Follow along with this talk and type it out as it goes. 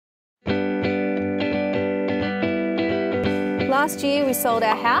Last year we sold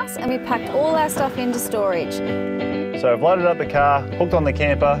our house and we packed all our stuff into storage. So I've loaded up the car, hooked on the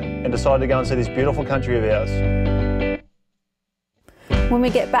camper and decided to go and see this beautiful country of ours. When we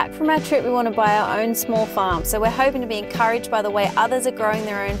get back from our trip, we want to buy our own small farm, so we're hoping to be encouraged by the way others are growing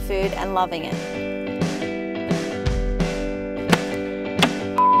their own food and loving it.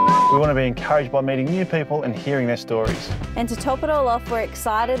 We want to be encouraged by meeting new people and hearing their stories. And to top it all off, we're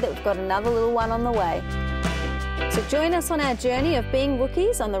excited that we've got another little one on the way. So join us on our journey of being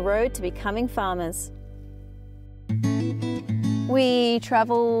rookies on the road to becoming farmers. We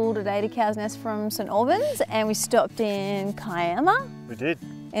travelled a day to Cowsnest from St Albans and we stopped in Kiama. We did.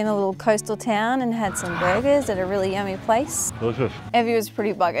 In a little coastal town and had some burgers at a really yummy place. Delicious. Evie was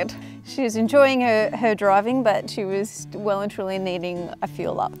pretty buggered. She was enjoying her driving, but she was well and truly needing a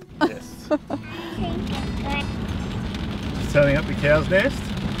fuel up. Yes. Turning up to Cowsnest.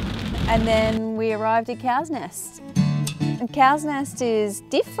 And then we arrived at Cowsnest. And Cowsnest is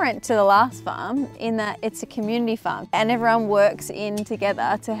different to the last farm in that it's a community farm and everyone works in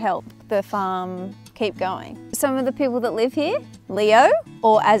together to help the farm keep going. Some of the people that live here, Leo,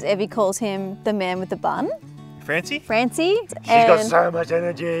 or as Evie calls him, the man with the bun. Francie? Francie. She's got so much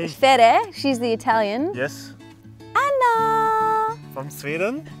energy. Fede, she's the Italian. Yes. Anna. From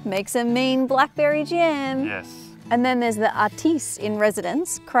Sweden. Makes a mean blackberry jam. Yes. And then there's the artiste in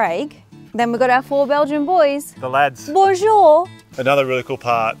residence, Craig. Then we've got our 4 Belgian boys. The lads. Bonjour. Another really cool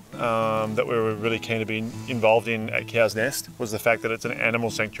part that we were really keen to be involved in at Cowsnest was the fact that it's an animal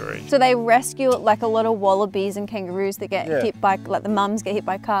sanctuary. So they rescue like a lot of wallabies and kangaroos that get hit by, like the mums get hit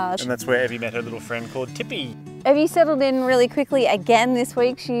by cars. And that's where Evie met her little friend called Tippy. Evie settled in really quickly again this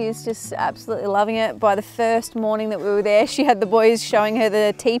week. She is just absolutely loving it. By the first morning that we were there, she had the boys showing her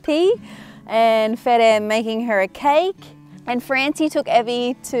the teepee and Fede making her a cake. And Francie took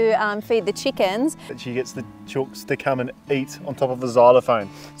Evie to feed the chickens. She gets the chooks to come and eat on top of a xylophone.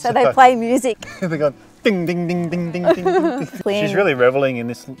 So they play music. They go ding, ding, ding, ding, ding, ding. She's really reveling in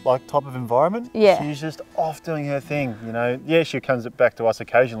this type of environment. Yeah. She's just off doing her thing, you know. Yeah, she comes back to us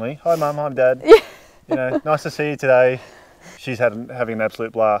occasionally. Hi Mum, hi Dad. You know, nice to see you today. She's having an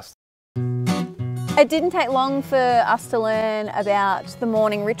absolute blast. It didn't take long for us to learn about the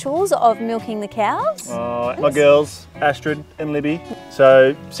morning rituals of milking the cows. My girls, Astrid and Libby.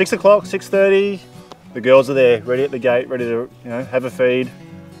 So 6 o'clock, 6:30, the girls are there, ready at the gate, ready to have a feed,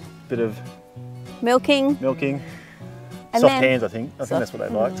 bit of milking. And soft hands, I think that's what they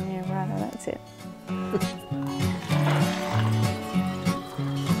liked. Yeah, right, that's it.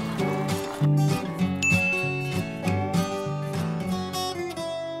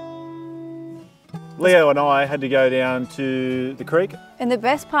 Leo and I had to go down to the creek. And the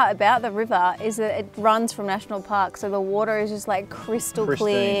best part about the river is that it runs from National Park, so the water is just like crystal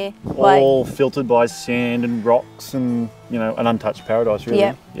clear. All filtered by sand and rocks and, an untouched paradise really.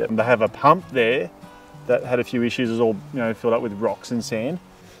 Yep. Yeah. And they have a pump there that had a few issues. It was all, filled up with rocks and sand.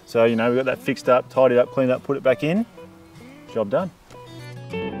 So, we got that fixed up, tidied up, cleaned up, put it back in. Job done.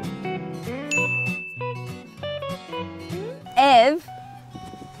 Ev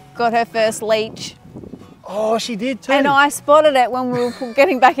got her first leech. Oh, she did too. And I spotted it when we were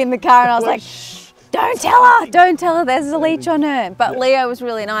getting back in the car and I was like, don't tell her there's a leech on her. But Leo was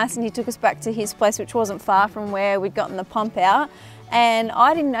really nice and he took us back to his place, which wasn't far from where we'd gotten the pump out. And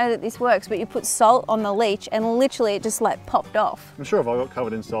I didn't know that this works, but you put salt on the leech and literally it just like popped off. I'm sure if I got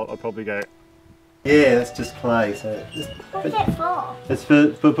covered in salt, I'd probably go. Yeah, that's just clay. So what's it for? It's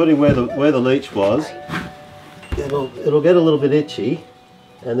for putting where the leech was. It'll get a little bit itchy,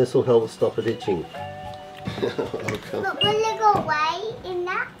 and this will help stop it itching. But will it go away in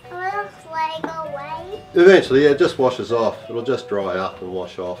that? Will it go away? Eventually, yeah, it just washes off. It'll just dry up and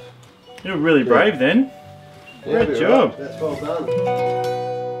wash off. You were really brave then. Yeah, Great job. Right. That's well done.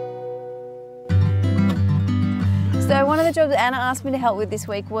 So one of the jobs that Anna asked me to help with this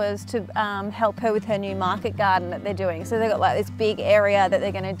week was to help her with her new market garden that they're doing. So they've got like this big area that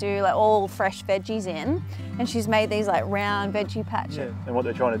they're going to do like all fresh veggies in, and she's made these like round veggie patches. Yeah. And what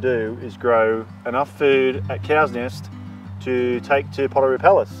they're trying to do is grow enough food at Cowsnest to take to Pottery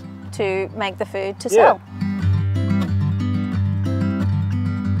Palace. To make the food to sell.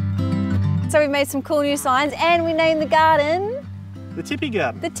 So we've made some cool new signs and we named the garden the Tippy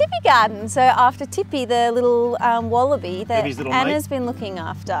Garden. The Tippy Garden. So after Tippy, the little wallaby that Anna's been looking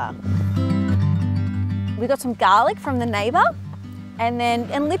after. We got some garlic from the neighbour,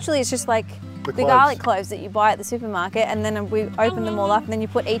 and literally it's just like the garlic cloves that you buy at the supermarket, and then we open them all up, and then you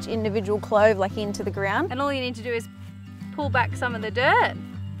put each individual clove like into the ground. And all you need to do is pull back some of the dirt,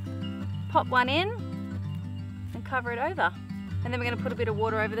 pop one in, and cover it over. And then we're going to put a bit of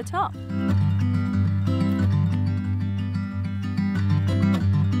water over the top.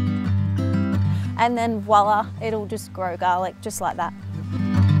 and then voila, it'll just grow garlic just like that.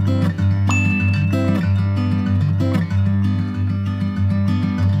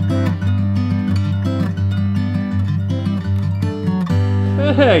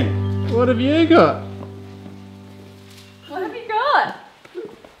 Hey, what have you got? What have you got?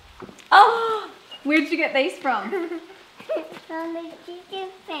 Oh, where'd you get these from? From the chicken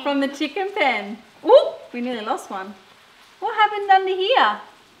pen. From the chicken pen. Ooh, we nearly lost one. What happened under here?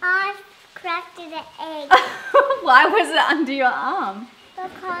 I cracked an egg. Why was it under your arm?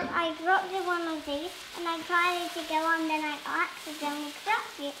 Because I dropped one of these and I tried it to go on, then I accidentally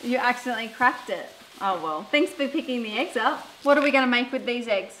cracked it. You accidentally cracked it. Oh well, thanks for picking the eggs up. What are we going to make with these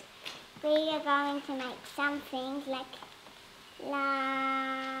eggs? We are going to make some things like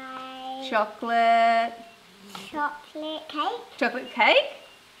chocolate cake. Chocolate cake?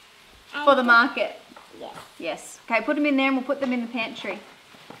 And For the market? Yes. Yes. Okay, put them in there and we'll put them in the pantry.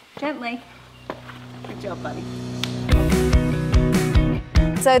 Gently. Good job, buddy.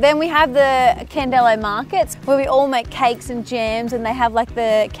 So then we have the Candelo markets where we all make cakes and jams, and they have like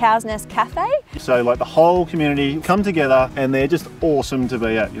the Cowsnest cafe. So like the whole community come together and they're just awesome to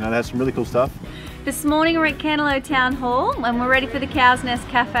be at. You know, they have some really cool stuff. This morning we're at Candelo Town Hall and we're ready for the Cowsnest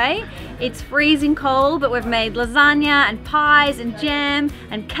cafe. It's freezing cold, but we've made lasagna and pies and jam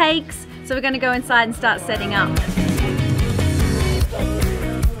and cakes. So we're going to go inside and start setting up.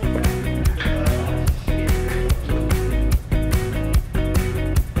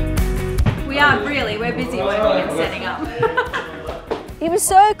 We're busy working and setting up. It was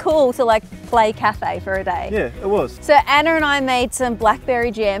so cool to like play cafe for a day. Yeah, it was. So Anna and I made some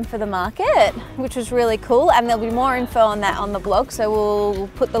blackberry jam for the market, which was really cool, and there'll be more info on that on the blog, so we'll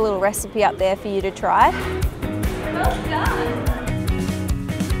put the little recipe up there for you to try. Well done.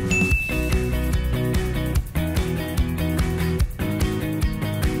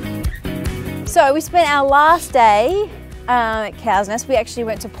 So we spent our last day at Cowsnest. We actually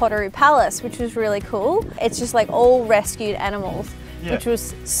went to Pottery Palace, which was really cool. It's just like all rescued animals, which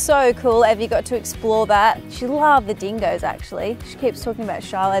was so cool. Evie got to explore that. She loved the dingoes actually. She keeps talking about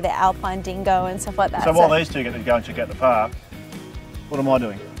Shiloh, the alpine dingo and stuff like that. So while these two get to go and check out the park, what am I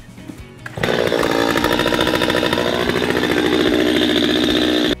doing?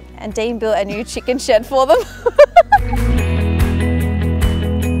 And Dean built a new chicken shed for them.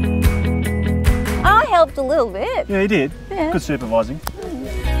 I helped a little bit. Yeah, he did. Yeah. Good supervising.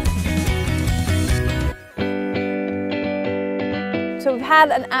 So we've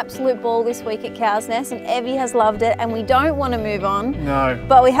had an absolute ball this week at Cowsnest, and Evie has loved it, and we don't want to move on. No.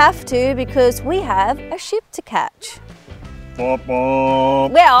 But we have to because we have a ship to catch. Bop,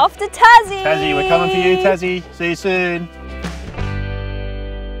 bop. We're off to Tassie. Tassie, we're coming for you, Tassie. See you soon.